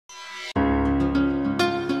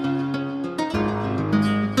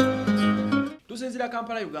Sinzira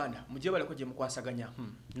Kampala Uganda mujye baleko gye mukwasaganya.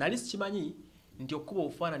 Nali sikimanyi nti okuba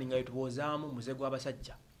obufaananyi nga yetubozaamu muze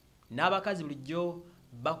gw'abasajja. N'abakazi bulijjo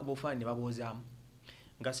bakuba obufaananyi babozaamu.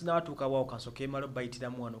 Nga sinabatuuka bwawo kansoke malo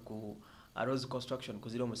bayitiramu wano ku Rose Construction ku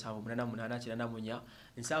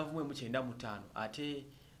 0788897995 ate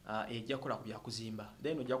ejja kola ku byakuzimba.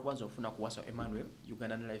 Then ojja kubanza ofuna kuwasa Emmanuel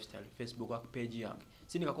Ugandan Lifestyle Facebook page yange.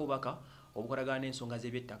 Sindika ko baka obukolagana n'ensonga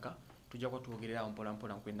z'ebyettaka tujja kwatwogerera mpola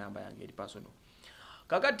mpola ku namba yange eri personal.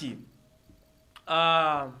 Kakati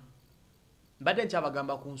mbadde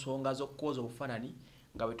nkyabagamba ku nsonga z'okukwoza obufaananyi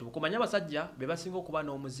nga bwe tubukumanya abasajja be basinga okuba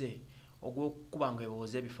n'omuze ogw'okuba nga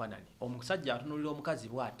ebiwoza ebifaananyi. Omusajja atunulira omukazi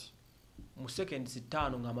bw'ati mu seconds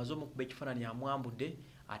 5 ng'amaze omukuba ekifaananyi amwambudde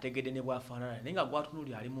ategedde ne bw'afaanana naye nga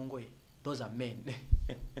gw'atunulira ali mu ngoye. Those are men.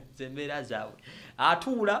 Zembeera zaabwe.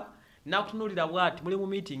 Atuula n'akutunulira bw'ati muli mu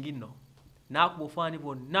meeting nno n'akuba obufaananyi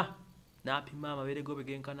bwonna n'apima amabere go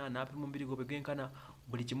begenkana n'apima omubiri go begenkana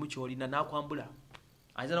buli kimu ky'olina n'akwambula.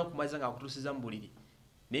 Ayinza n'okumaliza ng'akutuusiza mu buliri.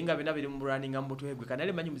 Naye nga byonna biri mu runninga mu mutwe gwe.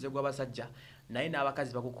 Kanali manyi muze gw'abasajja naye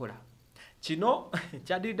n'abakazi bakukola. Kino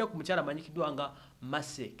kyadiridde ku mukyala amanyikiddwa nga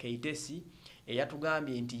Mase Keitesi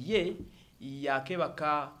eyatugambye nti ye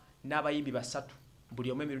yakebaka n'abayimbi basatu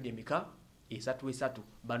buli omu emirundi emika esatu.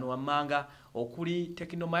 Bano wammanga okuli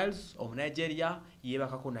Tekno Miles Omunigeria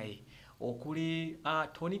yeebakako naye, okuli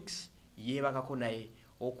Tonix yeebakako naye,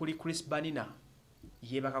 okuli Chris Banina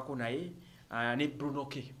yeebakako naye ne Bruno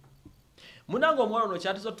K. Munango omwana ono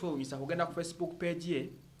kyatuzo tuwunyisa kugenda ku Facebook page ye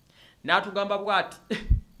n'atugamba bw'ati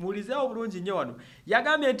mulizeewo bulungi nnyo wano.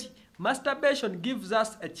 Yagambye nti masturbation gives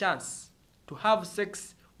us a chance to have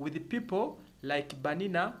sex with people like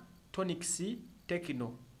Banina, Tonix,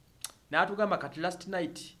 Tekno. N'atugamba kati last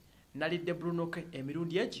night nalidde Bruno K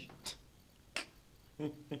emirundi egi.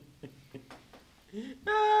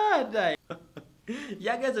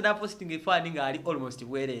 Yagenze na posting efaani nga ali almost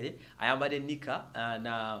bwerere ayambadde nika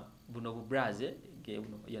na buno bubraze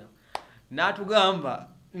n'atugamba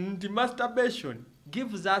nti masturbation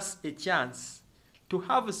gives us a chance to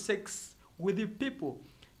have sex with people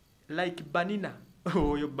like Banina,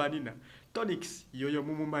 oyo Banina, Tonix, yoyo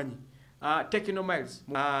mumumanyi, Tekno Miles,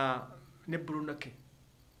 ne Bruno K.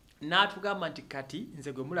 N'atugamba nti kati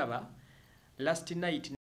nze gwe mulaba last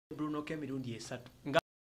night Bruno K mirundi esatu nga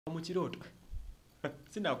mu kirooto.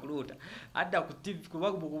 Sinakulota adda ku TV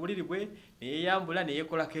kuba ku buliri bwe neyeyambula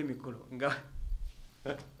neyekolako emikolo nga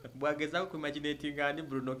bwagezaako ku imaginating ndi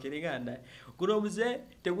Bruno K nganda kuno omuze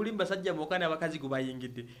teguli mbasajja mokana abakazi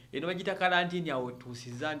gubayingidde eno bagita karantini awo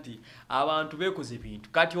tuusiza nti abantu bekoze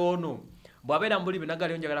bintu kati ono bwabeera mbuli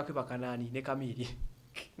binagali onjagala kwebakanani ne Kamiri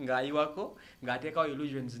ng'ayiwako ng'ateekawo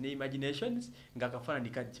illusions ne imaginations ng'akafaananyi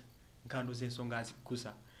kajja nkanduza ensonga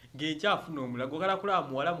nzikusa ng'enkyafuna omulago kala kulaba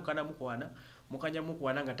muwala mukana mukwana mukanya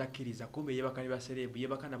mukwana nga takkiriza kumbe yebakani ba serebu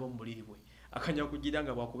yebakana bo mbuliri bwe akanya kugira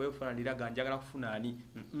nga bwakuba ebifaananira ga njagala kufuna ani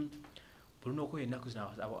Bruno ko ennaku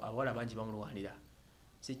zino abawala bangi bamulwanira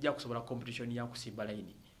sijja kusobola competition ya kusimba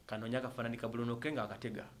line kanonya akafaananyi ka Bruno K nga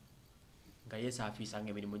akatega nga yesa afisa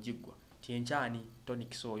ng'emirimu giggwa tyenkyani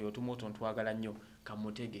Tonix oyo tumoto ntwagala nnyo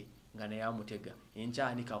kamutege nga naye amutega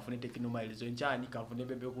enkyani kafune Tekno Miles enkyani kafune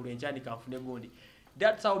bebe okulu enkyani kafune gondi.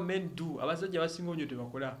 That's how men do. Abasajja basinga nnyo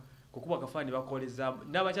tebakola kukuba kafaananyi bakoleza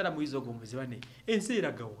n'abakyala muyizo ogwo muzibane ensi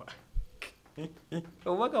eragawa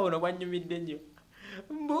obubaka buno bwanyumidde nnyo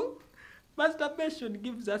mbu masturbation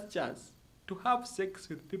gives us chance to have sex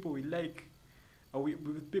with people we like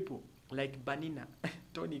with people like Banina,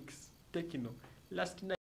 Tonix, Tekno. Last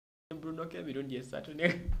night Bruno K mirundi esatu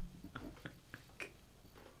ne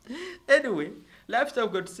anyway lifestyle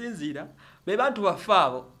got sinzira be bantu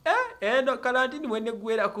bafaabo eno karantini mwene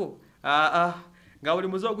gwerako nga buli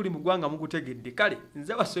muzo guli mugwanga mugutegedde kale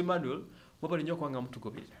nze wa Emmanuel mwapali nnyo kwanga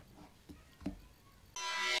mutugoberera.